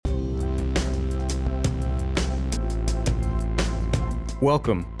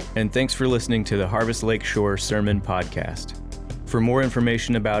Welcome, and thanks for listening to the Harvest Lakeshore Sermon Podcast. For more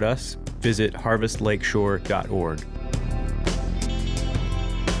information about us, visit harvestlakeshore.org.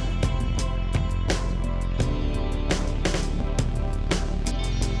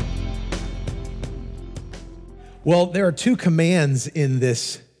 Well, there are two commands in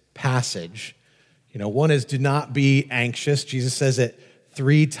this passage. One is do not be anxious. Jesus says it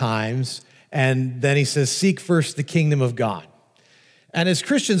 3 times. And then he says, seek first the kingdom of God. And as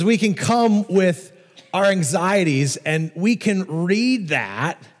Christians, we can come with our anxieties and we can read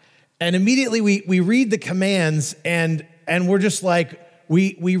that. And immediately we read the commands and we're just like,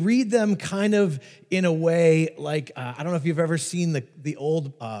 we read them kind of in a way like, I don't know if you've ever seen the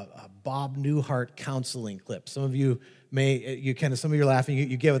old Bob Newhart counseling clip. Some of you some of you are laughing,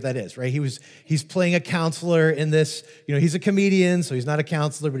 you get what that is, right? He's playing a counselor in this, he's a comedian, so he's not a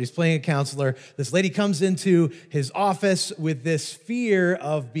counselor, but he's playing a counselor. This lady comes into his office with this fear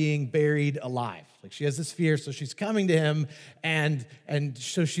of being buried alive. Like she has this fear, so she's coming to him, and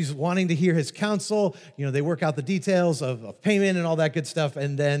so she's wanting to hear his counsel. They work out the details of payment and all that good stuff,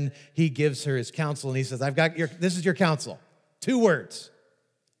 and then he gives her his counsel, and he says, this is your counsel. 2 words.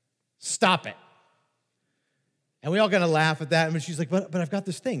 Stop it. And we all kind of laugh at that, and she's like, but I've got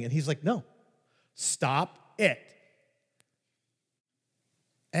this thing. And he's like, no, stop it.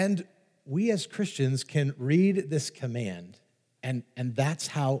 And we as Christians can read this command, and that's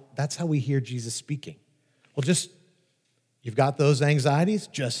how we hear Jesus speaking. Well, you've got those anxieties,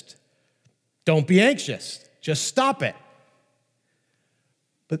 just don't be anxious. Just stop it.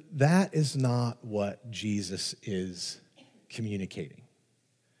 But that is not what Jesus is communicating.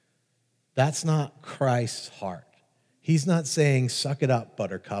 That's not Christ's heart. He's not saying, suck it up,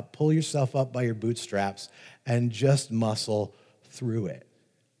 buttercup, pull yourself up by your bootstraps and just muscle through it.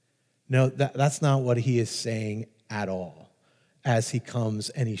 No, that's not what he is saying at all as he comes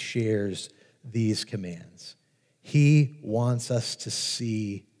and he shares these commands. He wants us to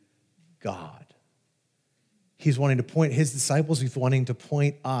see God. He's wanting to point his disciples, he's wanting to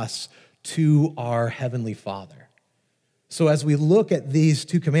point us to our Heavenly Father. So as we look at these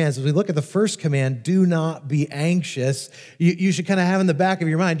 2 commands, as we look at the first command, do not be anxious, you should kind of have in the back of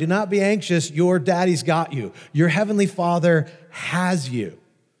your mind, do not be anxious, your daddy's got you. Your Heavenly Father has you.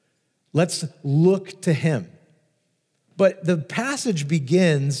 Let's look to him. But the passage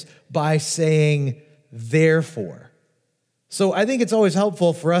begins by saying, therefore. So I think it's always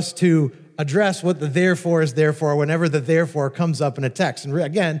helpful for us to address what the therefore is there for whenever the therefore comes up in a text. And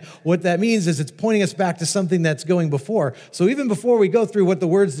again, what that means is it's pointing us back to something that's going before. So even before we go through what the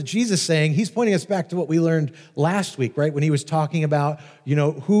words that Jesus is saying, he's pointing us back to what we learned last week, right? When he was talking about,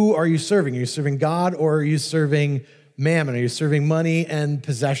 who are you serving? Are you serving God or are you serving mammon? Are you serving money and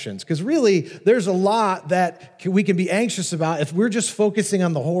possessions? Because really, there's a lot that we can be anxious about if we're just focusing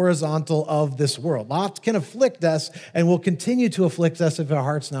on the horizontal of this world. Lots can afflict us and will continue to afflict us if our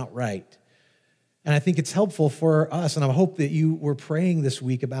heart's not right. And I think it's helpful for us, and I hope that you were praying this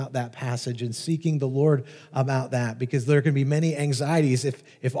week about that passage and seeking the Lord about that, because there can be many anxieties.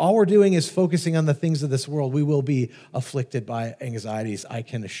 If all we're doing is focusing on the things of this world, we will be afflicted by anxieties, I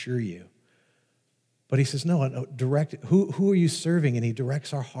can assure you. But he says, no, direct. Who are you serving? And he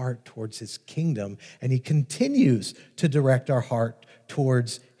directs our heart towards his kingdom, and he continues to direct our heart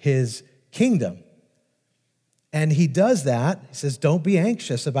towards his kingdom. And he does that. He says, don't be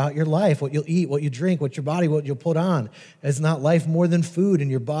anxious about your life, what you'll eat, what you drink, what your body, what you'll put on. Is not life more than food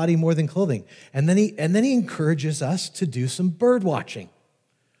and your body more than clothing? And then he encourages us to do some bird watching.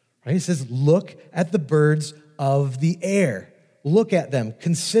 Right? He says, look at the birds of the air. Look at them,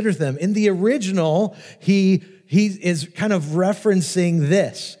 consider them. In the original, he is kind of referencing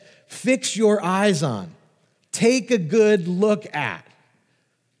this. Fix your eyes on. Take a good look at.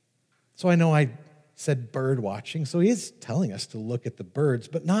 So I know I said bird watching, so he is telling us to look at the birds,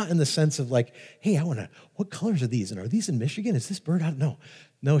 but not in the sense of like, hey, what colors are these? And are these in Michigan? Is this bird out?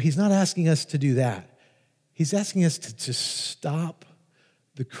 No, he's not asking us to do that. He's asking us to stop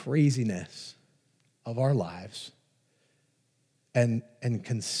the craziness of our lives and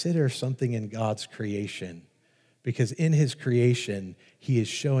consider something in God's creation, because in his creation, he is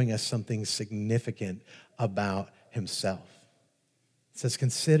showing us something significant about himself. It says,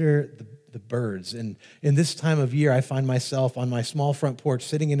 consider the birds. And in this time of year, I find myself on my small front porch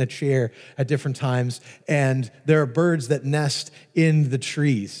sitting in a chair at different times, and there are birds that nest in the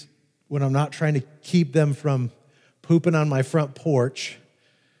trees. When I'm not trying to keep them from pooping on my front porch,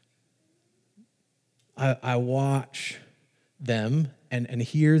 I watch them and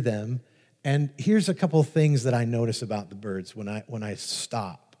hear them. And here's a couple of things that I notice about the birds when I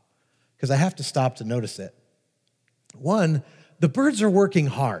stop, because I have to stop to notice it. One, the birds are working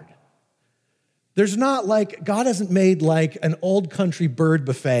hard. There's not like, God hasn't made like an old country bird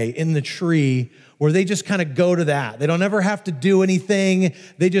buffet in the tree where they just kind of go to that. They don't ever have to do anything.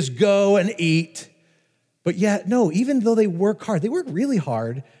 They just go and eat. But yet, no, even though they work hard, they work really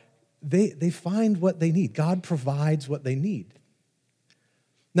hard, they find what they need. God provides what they need.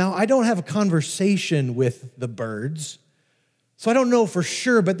 Now, I don't have a conversation with the birds, so I don't know for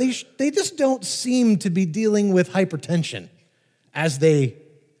sure, but they just don't seem to be dealing with hypertension as they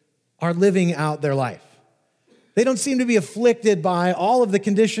are living out their life. They don't seem to be afflicted by all of the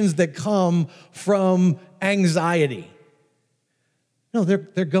conditions that come from anxiety. No,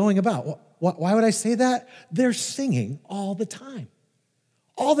 they're going about. Why would I say that? They're singing all the time.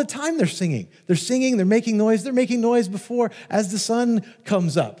 All the time they're singing. They're singing, they're making noise. They're making noise before as the sun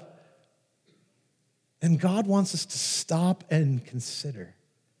comes up. And God wants us to stop and consider.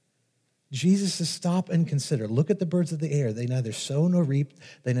 Jesus says, stop and consider. Look at the birds of the air. They neither sow nor reap.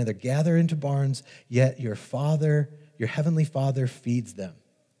 They neither gather into barns, yet your Father, your heavenly Father feeds them.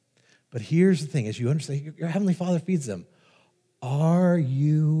 But here's the thing, as you understand, your heavenly Father feeds them. Are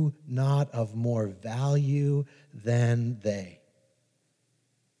you not of more value than they?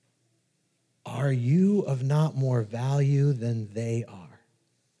 Are you of not more value than they are?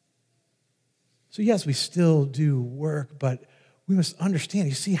 So yes, we still do work, but we must understand,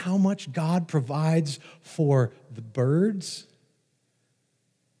 you see how much God provides for the birds?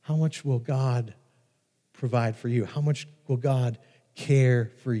 How much will God provide for you? How much will God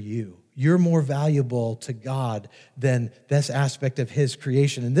care for you? You're more valuable to God than this aspect of his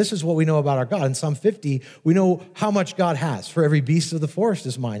creation. And this is what we know about our God. In Psalm 50, we know how much God has. For every beast of the forest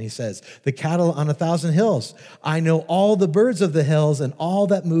is mine, he says. The cattle on 1,000 hills. I know all the birds of the hills, and all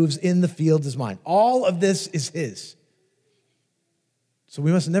that moves in the fields is mine. All of this is his. So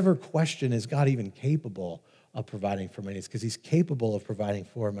we must never question, is God even capable of providing for my needs? Because he's capable of providing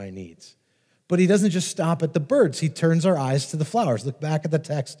for my needs. But he doesn't just stop at the birds. He turns our eyes to the flowers. Look back at the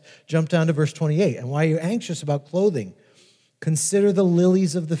text. Jump down to verse 28. And why are you anxious about clothing? Consider the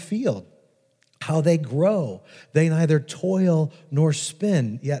lilies of the field, how they grow. They neither toil nor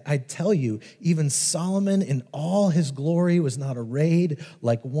spin. Yet I tell you, even Solomon in all his glory was not arrayed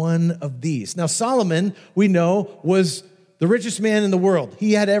like one of these. Now Solomon, we know, was the richest man in the world.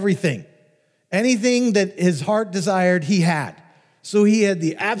 He had everything. Anything that his heart desired, he had. So he had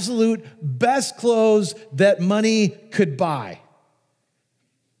the absolute best clothes that money could buy.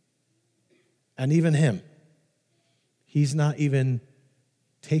 And even him, he's not even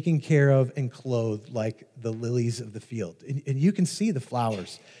taken care of and clothed like the lilies of the field. And you can see the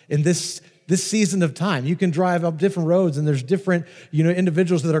flowers in this season of time. You can drive up different roads and there's different,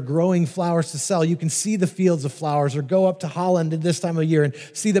 individuals that are growing flowers to sell. You can see the fields of flowers, or go up to Holland at this time of year and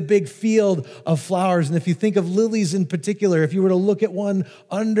see the big field of flowers. And if you think of lilies in particular, if you were to look at one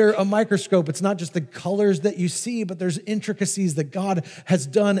under a microscope, it's not just the colors that you see, but there's intricacies that God has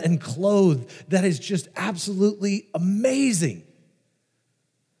done and clothed that is just absolutely amazing.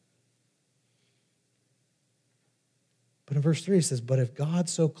 But in verse 3 it says, but if God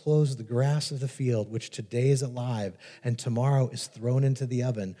so clothes the grass of the field, which today is alive and tomorrow is thrown into the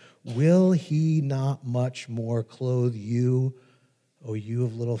oven, will he not much more clothe you, O you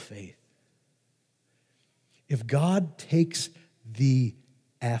of little faith? If God takes the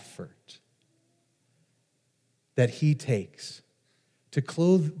effort that he takes to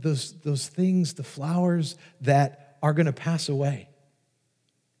clothe those things, the flowers that are going to pass away,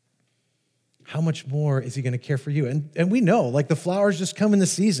 how much more is he going to care for you? And we know, like, the flowers just come in the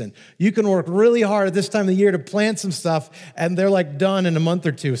season. You can work really hard at this time of the year to plant some stuff, and they're like done in a month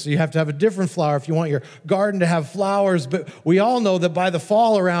or two. So you have to have a different flower if you want your garden to have flowers. But we all know that by the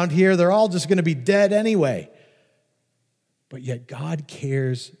fall around here, they're all just going to be dead anyway. But yet God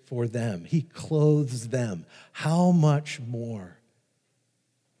cares for them. He clothes them. How much more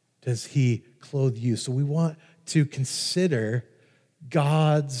does he clothe you? So we want to consider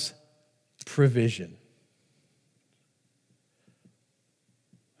God's provision.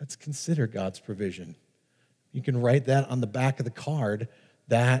 Let's consider God's provision. You can write that on the back of the card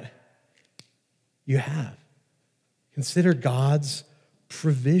that you have. Consider God's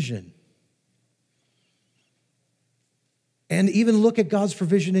provision. And even look at God's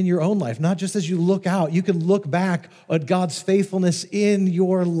provision in your own life. Not just as you look out, you can look back at God's faithfulness in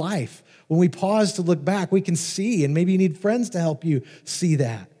your life. When we pause to look back, we can see, and maybe you need friends to help you see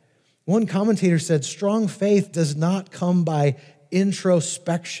that. One commentator said, strong faith does not come by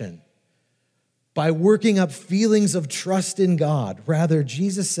introspection, by working up feelings of trust in God. Rather,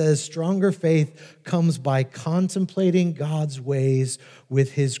 Jesus says stronger faith comes by contemplating God's ways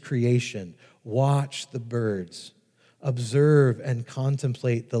with his creation. Watch the birds. observe and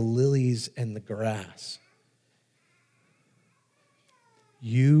contemplate the lilies and the grass.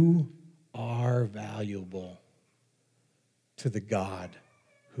 You are valuable to the God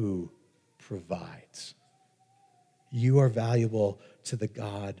who provides. You are valuable to the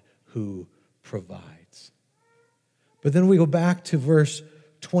God who provides. But then we go back to verse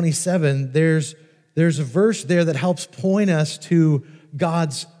 27. There's a verse there that helps point us to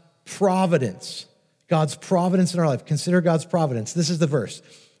God's providence. God's providence in our life. Consider God's providence. This is the verse.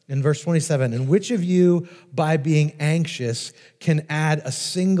 In verse 27, and which of you, by being anxious, can add a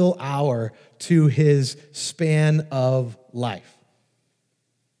single hour to his span of life?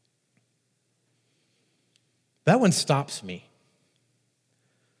 That one stops me.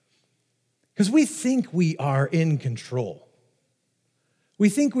 Because we think we are in control. We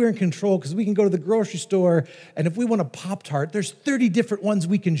think we're in control because we can go to the grocery store, and if we want a Pop-Tart, there's 30 different ones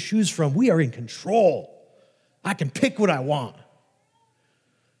we can choose from. We are in control. I can pick what I want.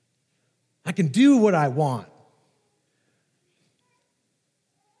 I can do what I want.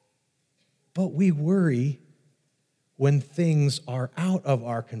 But we worry when things are out of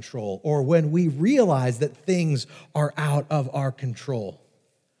our control, or when we realize that things are out of our control.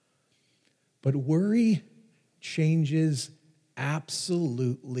 But worry changes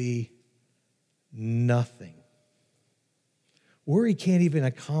absolutely nothing. Worry can't even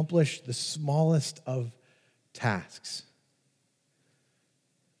accomplish the smallest of tasks.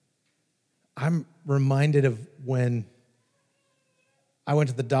 I'm reminded of when I went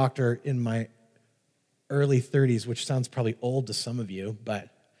to the doctor in my early 30s, which sounds probably old to some of you, but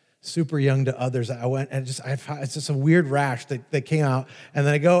super young to others. I went and it's just a weird rash that came out. And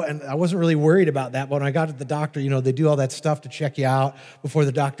then I go, and I wasn't really worried about that. But when I got to the doctor, they do all that stuff to check you out before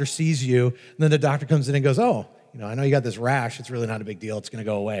the doctor sees you. And then the doctor comes in and goes, oh, I know you got this rash. It's really not a big deal. It's going to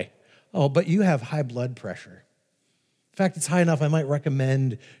go away. Oh, but you have high blood pressure. In fact, it's high enough, I might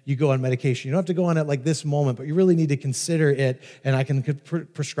recommend you go on medication. You don't have to go on it like this moment, but you really need to consider it, and I can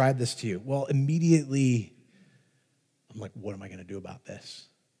prescribe this to you. Well, immediately, I'm like, what am I going to do about this?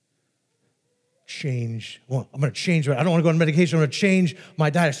 I'm going to change. I don't want to go on medication. I'm going to change my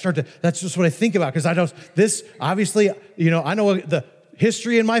diet. That's just what I think about, because obviously, I know the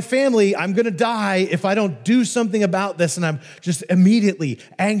history in my family. I'm going to die if I don't do something about this, and I'm just immediately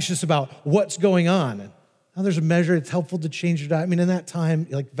anxious about what's going on. Now, there's a measure. It's helpful to change your diet. I mean, in that time,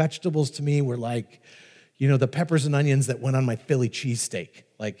 like vegetables to me were like, the peppers and onions that went on my Philly cheesesteak.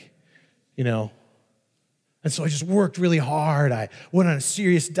 And so I just worked really hard. I went on a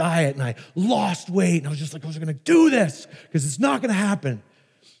serious diet and I lost weight. And I was just like, I was going to do this because it's not going to happen.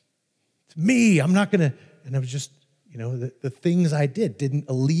 It's me. I'm not going to. And I was just, the things I did didn't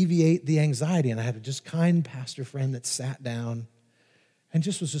alleviate the anxiety. And I had a just kind pastor friend that sat down and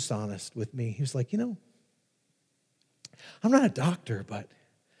just was just honest with me. He was like, I'm not a doctor, but,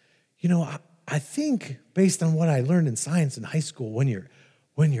 I think based on what I learned in science in high school, when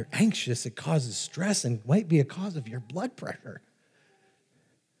you're anxious, it causes stress and might be a cause of your blood pressure.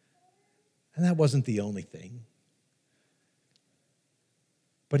 And that wasn't the only thing.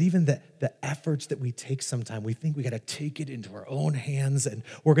 But even the efforts that we take sometimes, we think we got to take it into our own hands and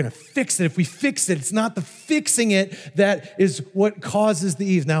we're going to fix it. If we fix it, it's not the fixing it that is what causes the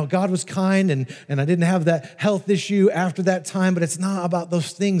ease. Now, God was kind and I didn't have that health issue after that time, but it's not about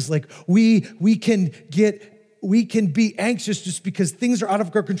those things. Like we can be anxious just because things are out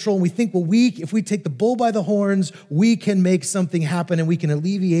of our control. And we think, if we take the bull by the horns, we can make something happen and we can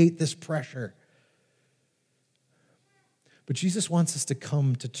alleviate this pressure. But Jesus wants us to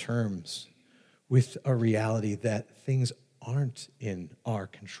come to terms with a reality that things aren't in our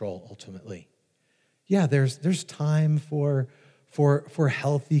control ultimately. Yeah, there's time for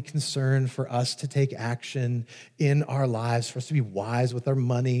healthy concern, for us to take action in our lives, for us to be wise with our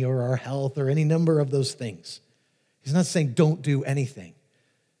money or our health or any number of those things. He's not saying don't do anything.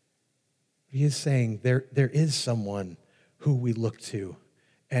 He is saying there is someone who we look to,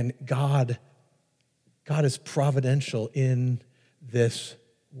 and God is providential in this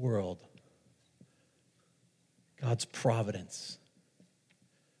world. God's providence.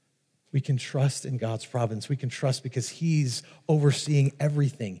 We can trust in God's providence. We can trust because He's overseeing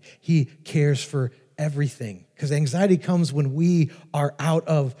everything. He cares for everything. Because anxiety comes when we are out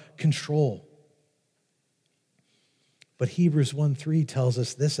of control. But Hebrews 1:3 tells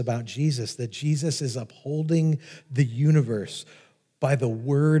us this about Jesus, that Jesus is upholding the universe by the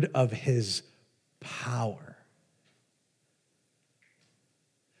word of His power.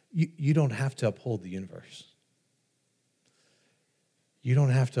 You don't have to uphold the universe. You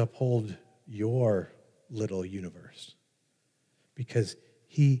don't have to uphold your little universe because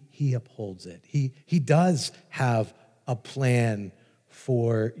he upholds it. He does have a plan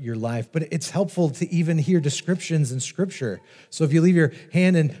for your life. But it's helpful to even hear descriptions in Scripture. So if you leave your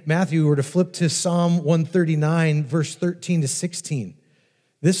hand in Matthew, or to flip to Psalm 139, verse 13 to 16,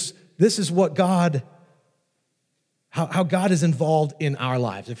 this is what how God is involved in our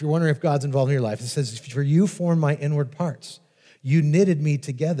lives. If you're wondering if God's involved in your life, it says, "For you formed my inward parts. You knitted me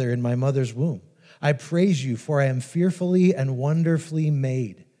together in my mother's womb. I praise you, for I am fearfully and wonderfully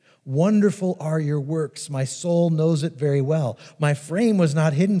made. Wonderful are your works. My soul knows it very well. My frame was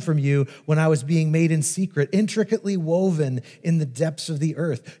not hidden from you when I was being made in secret, intricately woven in the depths of the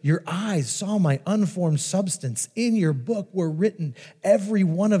earth. Your eyes saw my unformed substance. In your book were written, every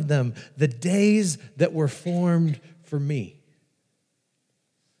one of them, the days that were formed for me."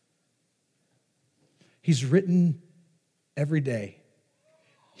 He's written every day.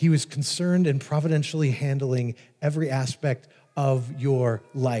 He was concerned and providentially handling every aspect of your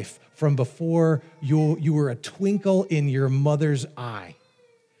life from before you were a twinkle in your mother's eye.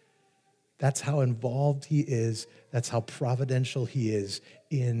 That's how involved he is. That's how providential he is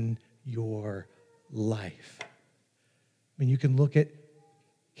in your life. I mean, you can look at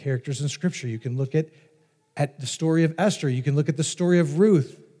characters in Scripture. You can look at the story of Esther. You can look at the story of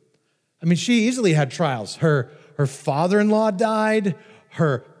Ruth. I mean, she easily had trials. Her father-in-law died.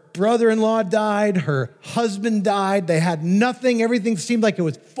 Her brother-in-law died. Her husband died. They had nothing. Everything seemed like it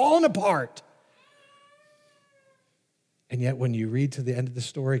was falling apart. And yet when you read to the end of the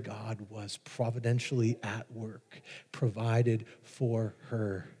story, God was providentially at work, provided for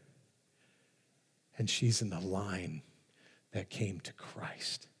her. And she's in the line that came to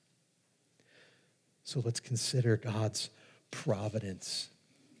Christ. So let's consider God's providence.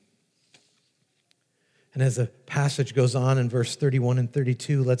 And as the passage goes on in verse 31 and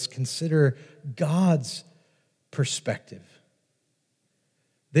 32, let's consider God's perspective.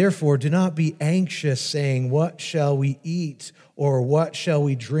 "Therefore, do not be anxious, saying, 'What shall we eat?' or 'What shall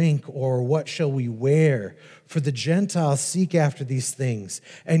we drink?' or 'What shall we wear?' For the Gentiles seek after these things,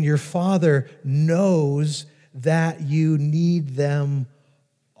 and your Father knows that you need them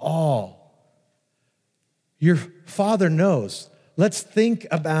all." Your Father knows. Let's think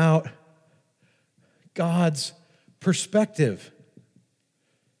about God's perspective.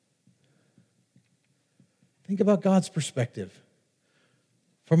 Think about God's perspective.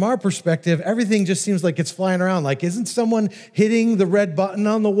 From our perspective, everything just seems like it's flying around. Like, isn't someone hitting the red button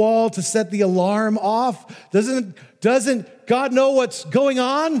on the wall to set the alarm off? Doesn't God know what's going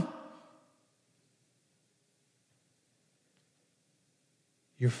on?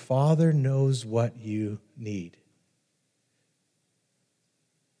 Your Father knows what you need.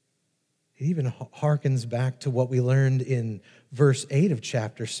 It even harkens back to what we learned in verse 8 of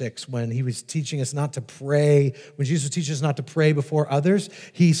chapter 6 when he was teaching us not to pray. When Jesus was teaching us not to pray before others,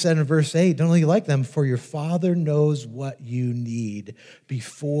 he said in verse 8, "Don't you like them, for your Father knows what you need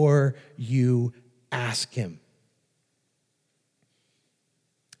before you ask him."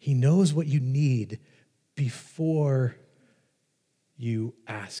 He knows what you need before you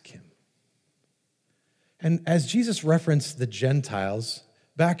ask him. And as Jesus referenced the Gentiles,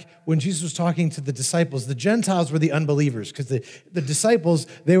 back when Jesus was talking to the disciples, the Gentiles were the unbelievers because the disciples,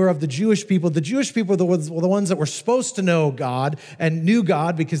 they were of the Jewish people. The Jewish people were the ones that were supposed to know God and knew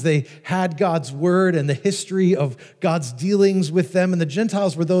God because they had God's word and the history of God's dealings with them. And the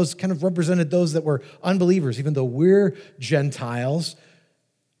Gentiles were those kind of represented those that were unbelievers. Even though we're Gentiles,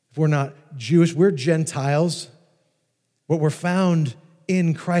 if we're not Jewish, we're Gentiles. What we're found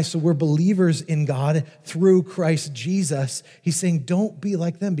in Christ, so we're believers in God through Christ Jesus. He's saying, don't be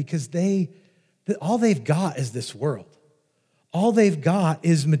like them because all they've got is this world. All they've got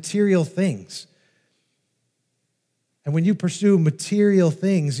is material things. And when you pursue material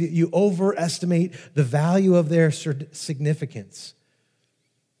things, you overestimate the value of their significance.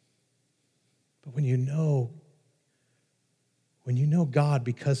 But when you know God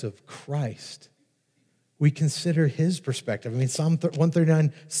because of Christ, we consider his perspective. I mean, Psalm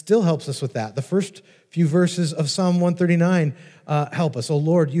 139 still helps us with that. The first few verses of Psalm 139 help us. "O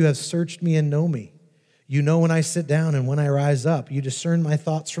Lord, you have searched me and know me. You know when I sit down and when I rise up. You discern my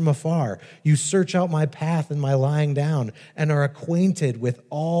thoughts from afar. You search out my path and my lying down and are acquainted with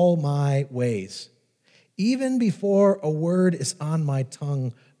all my ways. Even before a word is on my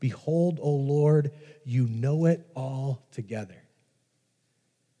tongue, behold, O Lord, you know it all together."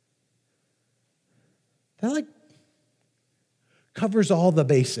 That covers all the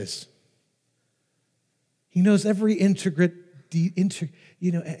bases. He knows every any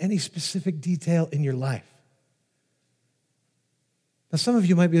specific detail in your life. Now, some of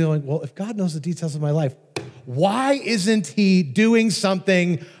you might be going, well, if God knows the details of my life, why isn't he doing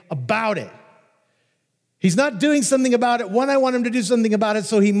something about it? He's not doing something about it when I want him to do something about it,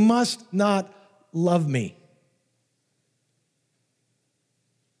 so he must not love me.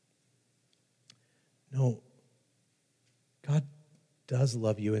 No, God does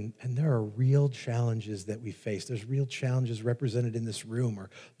love you, and there are real challenges that we face. There's real challenges represented in this room or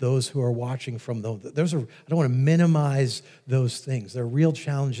those who are watching from them. I don't want to minimize those things. There are real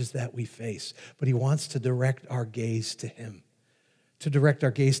challenges that we face, but he wants to direct our gaze to him, to direct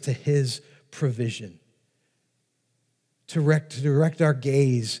our gaze to his provision, to direct our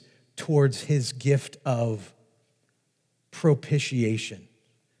gaze towards his gift of propitiation.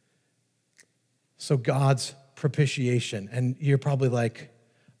 So God's propitiation. And you're probably like,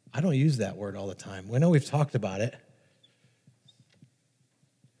 I don't use that word all the time. I know we've talked about it.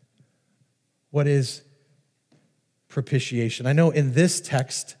 What is propitiation? I know in this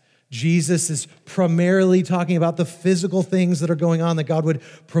text, Jesus is primarily talking about the physical things that are going on, that God would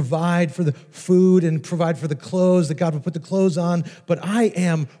provide for the food and provide for the clothes, that God would put the clothes on. But I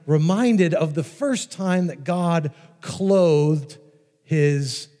am reminded of the first time that God clothed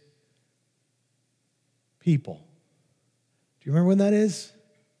his people. Do you remember when that is?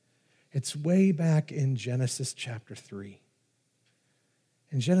 It's way back in Genesis chapter 3.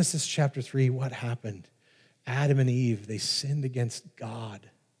 In Genesis chapter 3, what happened? Adam and Eve, they sinned against God.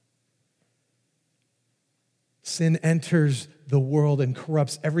 Sin enters the world and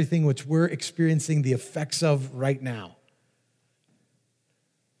corrupts everything which we're experiencing the effects of right now.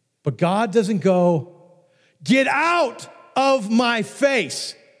 But God doesn't go, get out of my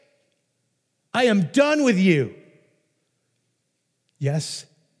face. I am done with you. Yes,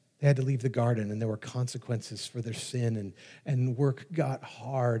 they had to leave the garden, and there were consequences for their sin, and work got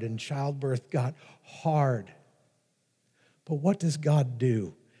hard, and childbirth got hard. But what does God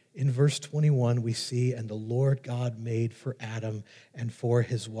do? In verse 21, we see, and the Lord God made for Adam and for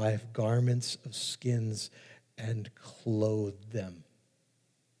his wife garments of skins and clothed them.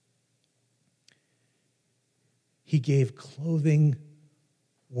 He gave clothing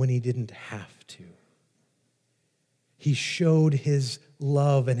when he didn't have to. He showed his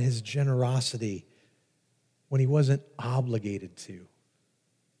love and his generosity when he wasn't obligated to.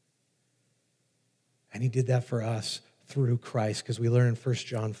 And he did that for us through Christ, because we learn in 1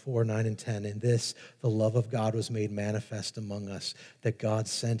 John 4, 9 and 10, in this, the love of God was made manifest among us, that God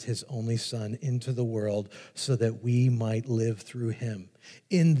sent his only Son into the world so that we might live through him.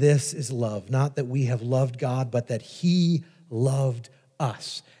 In this is love, not that we have loved God, but that he loved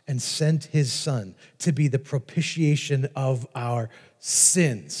us and sent his Son to be the propitiation of our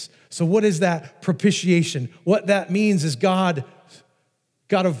sins. So what is that propitiation? What that means is God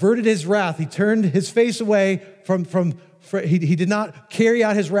averted his wrath. He turned his face away he did not carry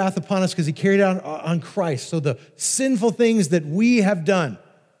out his wrath upon us because he carried it out on Christ. So the sinful things that we have done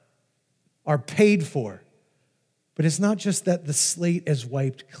are paid for. But it's not just that the slate is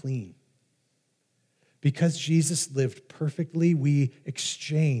wiped clean. Because Jesus lived perfectly, we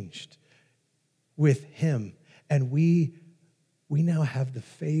exchanged with him. And we now have the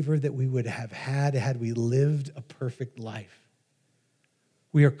favor that we would have had we lived a perfect life.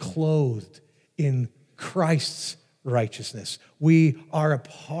 We are clothed in Christ's righteousness. We are a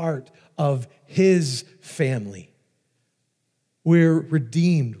part of his family. We're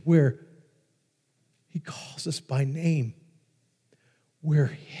redeemed. He calls us by name. We're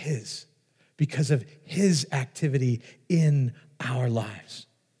his because of his activity in our lives.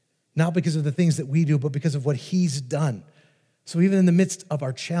 Not because of the things that we do, but because of what he's done. So even in the midst of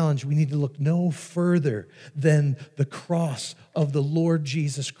our challenge, we need to look no further than the cross of the Lord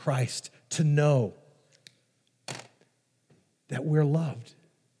Jesus Christ to know that we're loved,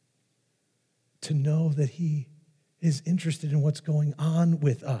 to know that he is interested in what's going on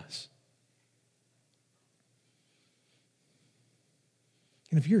with us.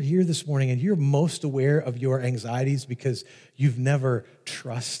 And if you're here this morning and you're most aware of your anxieties because you've never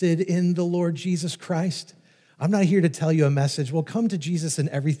trusted in the Lord Jesus Christ, I'm not here to tell you a message, well, come to Jesus and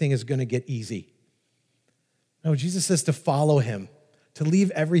everything is going to get easy. No, Jesus says to follow him, to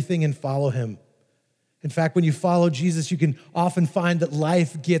leave everything and follow him. In fact, when you follow Jesus, you can often find that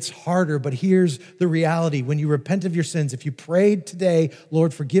life gets harder, but here's the reality. When you repent of your sins, if you prayed today,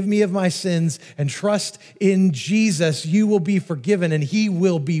 Lord, forgive me of my sins, and trust in Jesus, you will be forgiven and he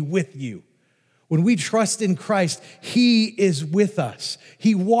will be with you. When we trust in Christ, he is with us.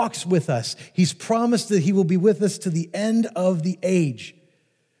 He walks with us. He's promised that he will be with us to the end of the age.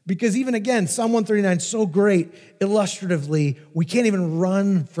 Because even again, Psalm 139, so great, illustratively, we can't even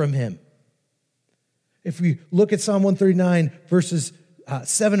run from him. If we look at Psalm 139, verses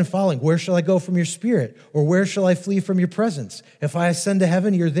 7 and following, where shall I go from your spirit? Or where shall I flee from your presence? If I ascend to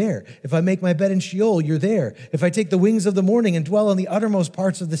heaven, you're there. If I make my bed in Sheol, you're there. If I take the wings of the morning and dwell in the uttermost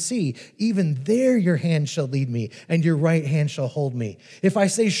parts of the sea, even there your hand shall lead me, and your right hand shall hold me. If I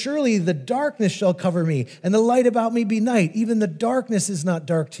say, surely the darkness shall cover me, and the light about me be night, even the darkness is not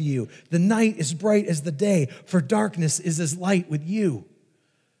dark to you. The night is bright as the day, for darkness is as light with you.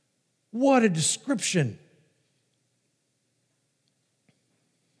 What a description.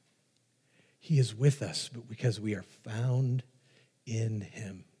 He is with us, but because we are found in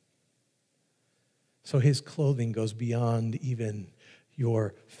him. So his clothing goes beyond even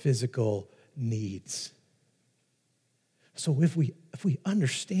your physical needs. So if we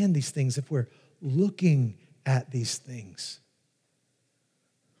understand these things, if we're looking at these things,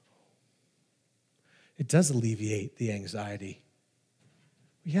 it does alleviate the anxiety.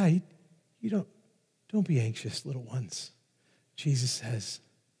 Yeah, you don't be anxious, little ones. Jesus says,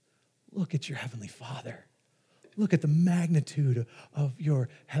 look at your heavenly Father. Look at the magnitude of your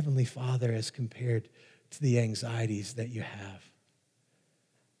heavenly Father as compared to the anxieties that you have.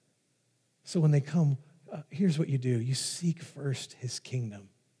 So when they come, here's what you do. You seek first his kingdom.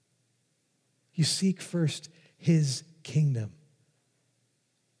 You seek first his kingdom.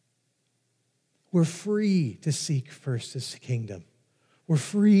 We're free to seek first his kingdom. We're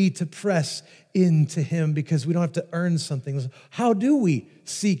free to press into him because we don't have to earn something. How do we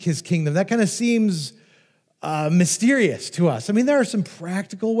seek his kingdom? That kind of seems mysterious to us. I mean, there are some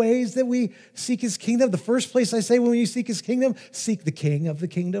practical ways that we seek his kingdom. The first place I say when you seek his kingdom, seek the king of the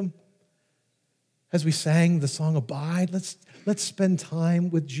kingdom. As we sang the song Abide, let's spend time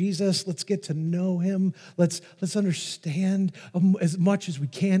with Jesus. Let's get to know him. Let's understand as much as we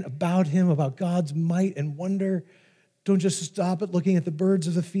can about him, about God's might and wonder. Don't just stop at looking at the birds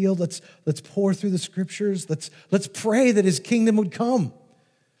of the field. Let's pour through the scriptures. Let's pray that his kingdom would come.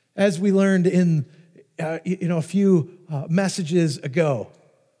 As we learned in a few messages ago.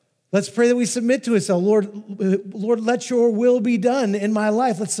 Let's pray that we submit to his will. Lord, let your will be done in my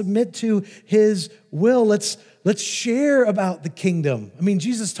life. Let's submit to his will. Let's share about the kingdom. I mean,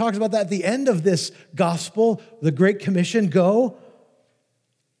 Jesus talks about that at the end of this gospel, the Great Commission, go.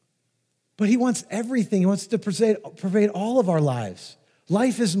 But he wants everything. He wants to pervade all of our lives.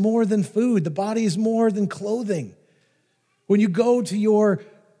 Life is more than food. The body is more than clothing. When you go to your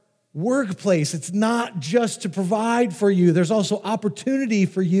workplace, it's not just to provide for you. There's also opportunity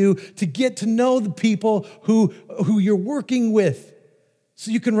for you to get to know the people who you're working with, so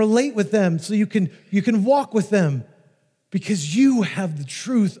you can relate with them, so you can walk with them, because you have the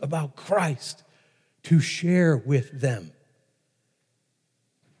truth about Christ to share with them.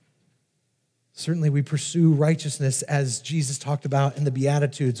 Certainly, we pursue righteousness as Jesus talked about in the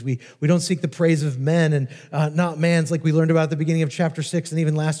Beatitudes. We don't seek the praise of men and not man's, like we learned about at the beginning of chapter 6. And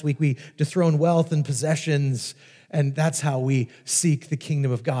even last week, we dethrone wealth and possessions, and that's how we seek the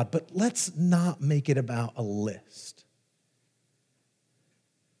kingdom of God. But let's not make it about a list,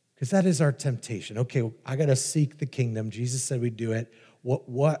 because that is our temptation. Okay, I got to seek the kingdom. Jesus said we'd do it.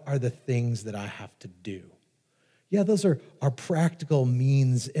 What are the things that I have to do? Yeah, those are our practical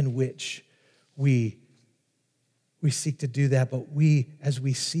means in which we seek to do that, but as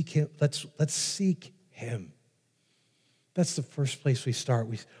we seek him, let's seek him. That's the first place we start.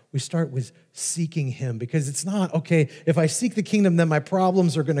 We start with seeking him, because it's not, okay, if I seek the kingdom, then my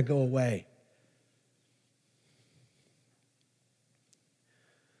problems are going to go away.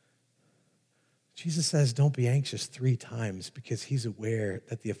 Jesus says, don't be anxious 3 times, because he's aware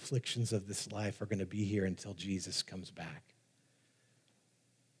that the afflictions of this life are going to be here until Jesus comes back.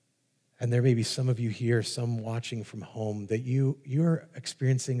 And there may be some of you here, some watching from home, that you're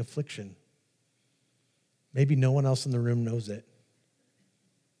experiencing affliction. Maybe no one else in the room knows it.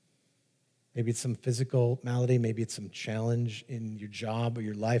 Maybe it's some physical malady. Maybe it's some challenge in your job or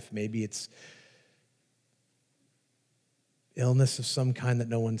your life. Maybe it's illness of some kind that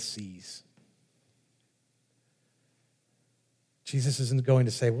no one sees. Jesus isn't going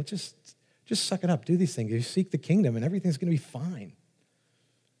to say, well, just suck it up. Do these things. You seek the kingdom and everything's going to be fine.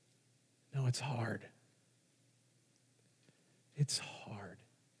 No, it's hard. It's hard.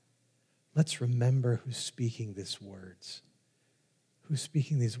 Let's remember who's speaking these words. Who's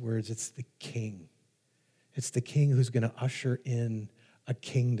speaking these words? It's the King. It's the King who's going to usher in a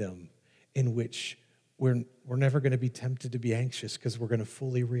kingdom in which we're never going to be tempted to be anxious, because we're going to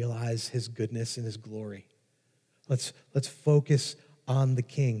fully realize his goodness and his glory. Let's focus on the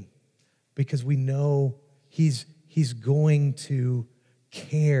King, because we know he's going to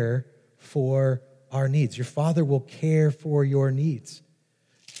care for our needs. Your Father will care for your needs.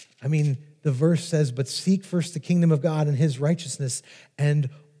 I mean, the verse says, but seek first the kingdom of God and his righteousness, and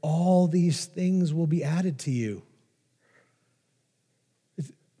all these things will be added to you.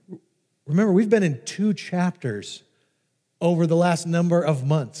 Remember, we've been in 2 chapters over the last number of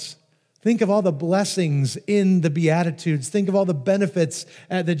months. Think of all the blessings in the Beatitudes. Think of all the benefits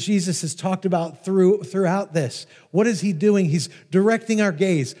that Jesus has talked about throughout this. What is he doing? He's directing our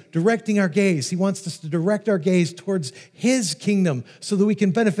gaze. He wants us to direct our gaze towards his kingdom so that we can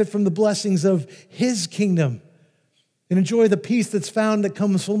benefit from the blessings of his kingdom and enjoy the peace that's found that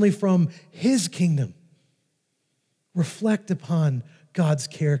comes only from his kingdom. Reflect upon God's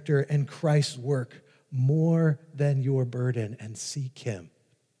character and Christ's work more than your burden and seek him.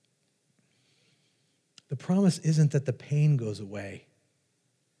 The promise isn't that the pain goes away,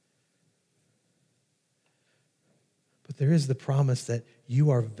 but there is the promise that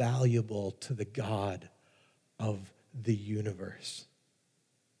you are valuable to the God of the universe.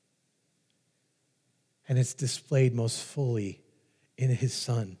 And it's displayed most fully in his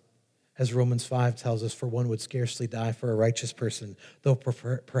Son. As Romans 5 tells us, for one would scarcely die for a righteous person, though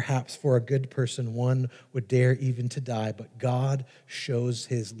perhaps for a good person one would dare even to die. But God shows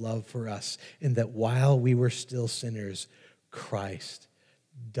his love for us in that while we were still sinners, Christ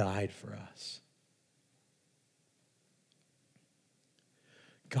died for us.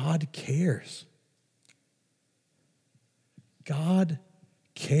 God cares. God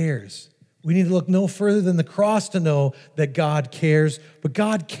cares. We need to look no further than the cross to know that God cares, but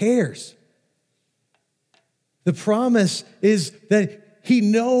God cares. The promise is that he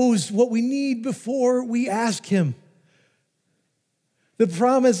knows what we need before we ask him. The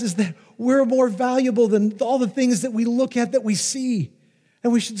promise is that we're more valuable than all the things that we look at, that we see.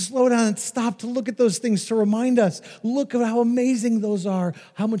 And we should slow down and stop to look at those things to remind us, look at how amazing those are.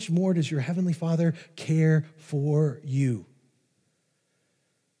 How much more does your Heavenly Father care for you?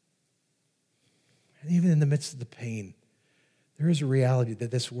 And even in the midst of the pain, there is a reality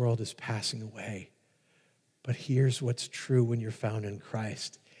that this world is passing away. But here's what's true when you're found in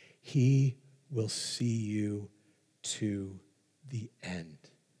Christ. He will see you to the end.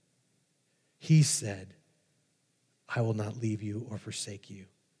 He said, I will not leave you or forsake you.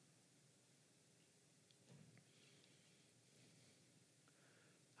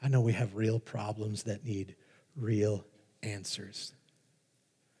 I know we have real problems that need real answers.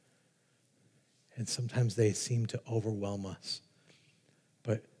 And sometimes they seem to overwhelm us.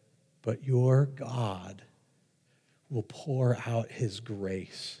 But your God will pour out his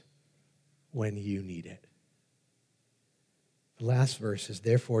grace when you need it. The last verse is,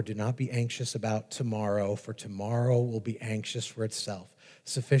 therefore, do not be anxious about tomorrow, for tomorrow will be anxious for itself.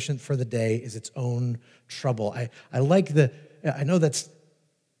 Sufficient for the day is its own trouble. I know that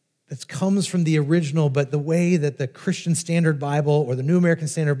comes from the original, but the way that the Christian Standard Bible or the New American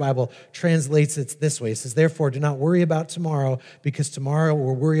Standard Bible translates it this way. It says, therefore, do not worry about tomorrow, because tomorrow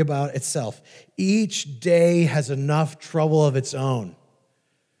will worry about itself. Each day has enough trouble of its own.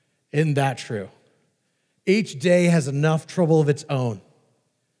 Isn't that true? Each day has enough trouble of its own.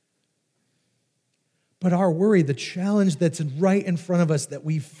 But our worry, the challenge that's right in front of us that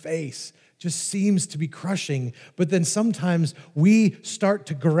we face, just seems to be crushing. But then sometimes we start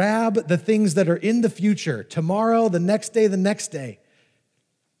to grab the things that are in the future, tomorrow, the next day,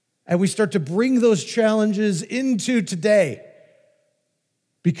 and we start to bring those challenges into today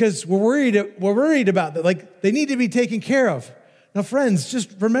because we're worried about that. Like, they need to be taken care of. Now, friends,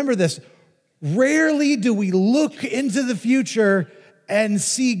 just remember this. Rarely do we look into the future and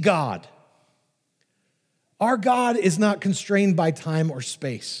see God. Our God is not constrained by time or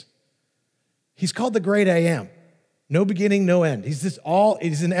space. He's called the great I am. No beginning, no end. He's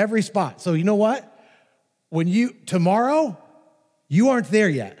in every spot. So you know what? Tomorrow, you aren't there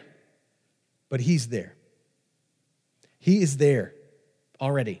yet, but he's there. He is there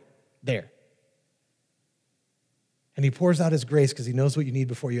already, there. And he pours out his grace because he knows what you need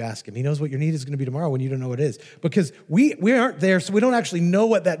before you ask him. He knows what your need is going to be tomorrow when you don't know what it is. Because we aren't there, so we don't actually know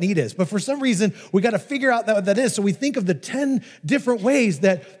what that need is. But for some reason, we got to figure out what that is. So we think of the 10 different ways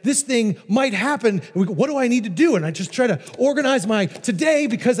that this thing might happen. And we go, what do I need to do? And I just try to organize my today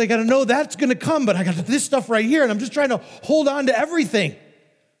because I got to know that's going to come. But I got this stuff right here, and I'm just trying to hold on to everything.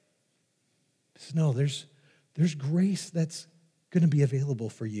 No, there's grace that's going to be available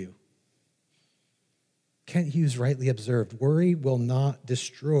for you. Kent Hughes rightly observed, worry will not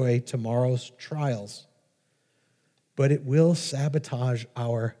destroy tomorrow's trials, but it will sabotage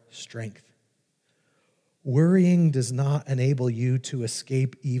our strength. Worrying does not enable you to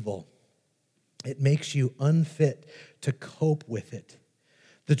escape evil. It makes you unfit to cope with it.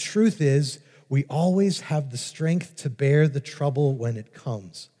 The truth is, we always have the strength to bear the trouble when it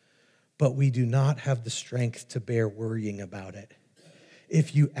comes, but we do not have the strength to bear worrying about it.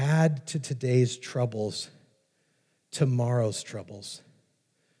 If you add to today's troubles tomorrow's troubles,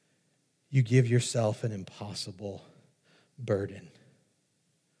 you give yourself an impossible burden.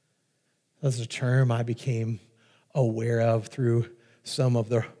 That's a term I became aware of through some of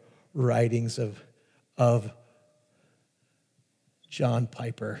the writings of John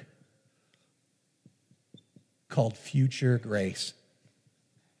Piper called future grace.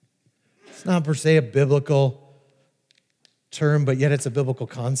 It's not per se a biblical term, but yet it's a biblical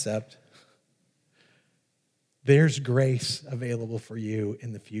concept. There's grace available for you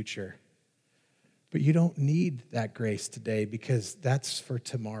in the future. But you don't need that grace today because that's for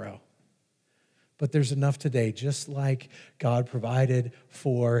tomorrow. But there's enough today, just like God provided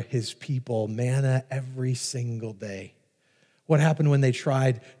for his people manna every single day. What happened when they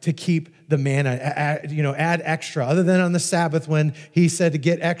tried to keep the manna, add extra, other than on the Sabbath when he said to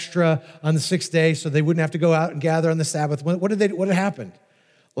get extra on the sixth day so they wouldn't have to go out and gather on the Sabbath? What had happened?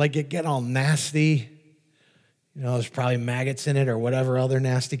 Like it get all nasty. There's probably maggots in it or whatever other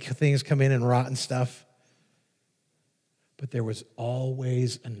nasty things come in and rotten stuff. But there was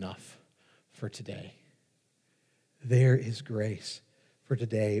always enough for today. There is grace for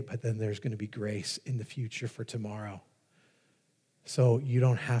today, but then there's going to be grace in the future for tomorrow. So you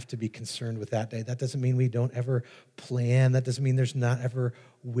don't have to be concerned with that day. That doesn't mean we don't ever plan. That doesn't mean there's not ever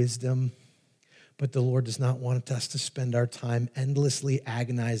wisdom. But the Lord does not want us to spend our time endlessly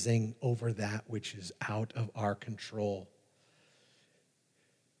agonizing over that which is out of our control.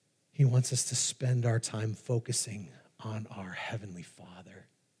 He wants us to spend our time focusing on our Heavenly Father,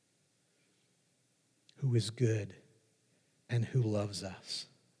 who is good and who loves us.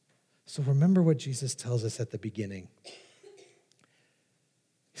 So remember what Jesus tells us at the beginning.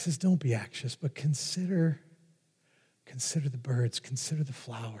 He says, don't be anxious, but consider the birds, consider the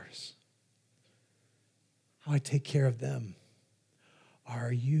flowers, how I take care of them.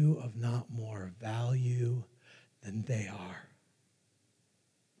 Are you of not more value than they are?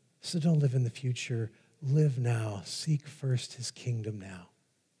 So don't live in the future. Live now. Seek first his kingdom now.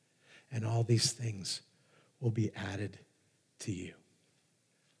 And all these things will be added to you.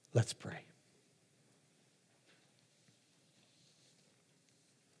 Let's pray.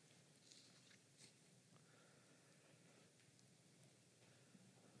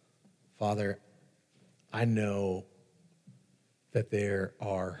 Father, I know that there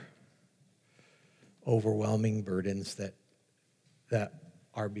are overwhelming burdens that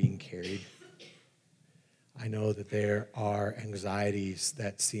are being carried. I know that there are anxieties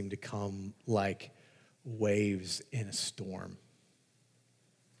that seem to come like waves in a storm.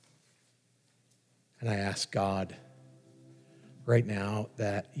 And I ask God right now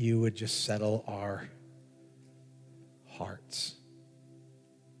that you would just settle our hearts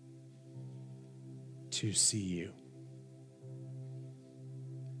to see you,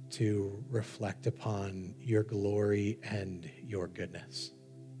 to reflect upon your glory and your goodness.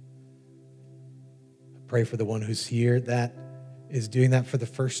 I pray for the one who's here that is doing that for the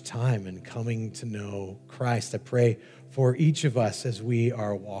first time and coming to know Christ. I pray for each of us as we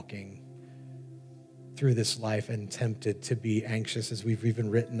are walking through this life and tempted to be anxious, as we've even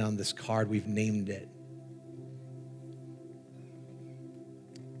written on this card, we've named it.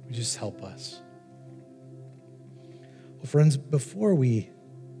 Would you just help us? Well, friends, before we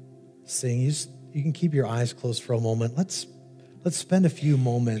sing, you can keep your eyes closed for a moment. Let's spend a few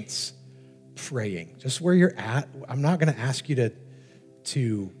moments praying, just where you're at. I'm not going to ask you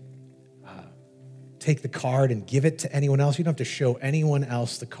to take the card and give it to anyone else. You don't have to show anyone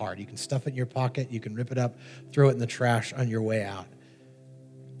else the card. You can stuff it in your pocket. You can rip it up, throw it in the trash on your way out.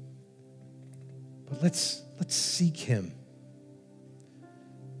 But let's seek him.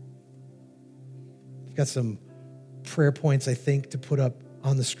 I've got some prayer points, I think, to put up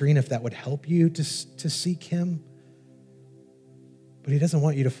on the screen if that would help you to seek him. But he doesn't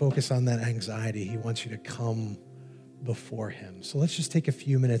want you to focus on that anxiety. He wants you to come before him. So let's just take a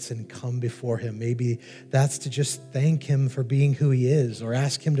few minutes and come before him. Maybe that's to just thank him for being who he is, or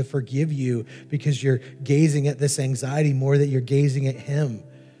ask him to forgive you because you're gazing at this anxiety more than you're gazing at him.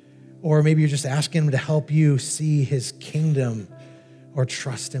 Or maybe you're just asking him to help you see his kingdom or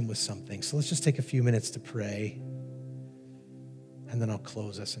trust him with something. So let's just take a few minutes to pray, and then I'll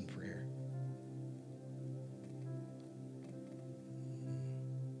close us in prayer.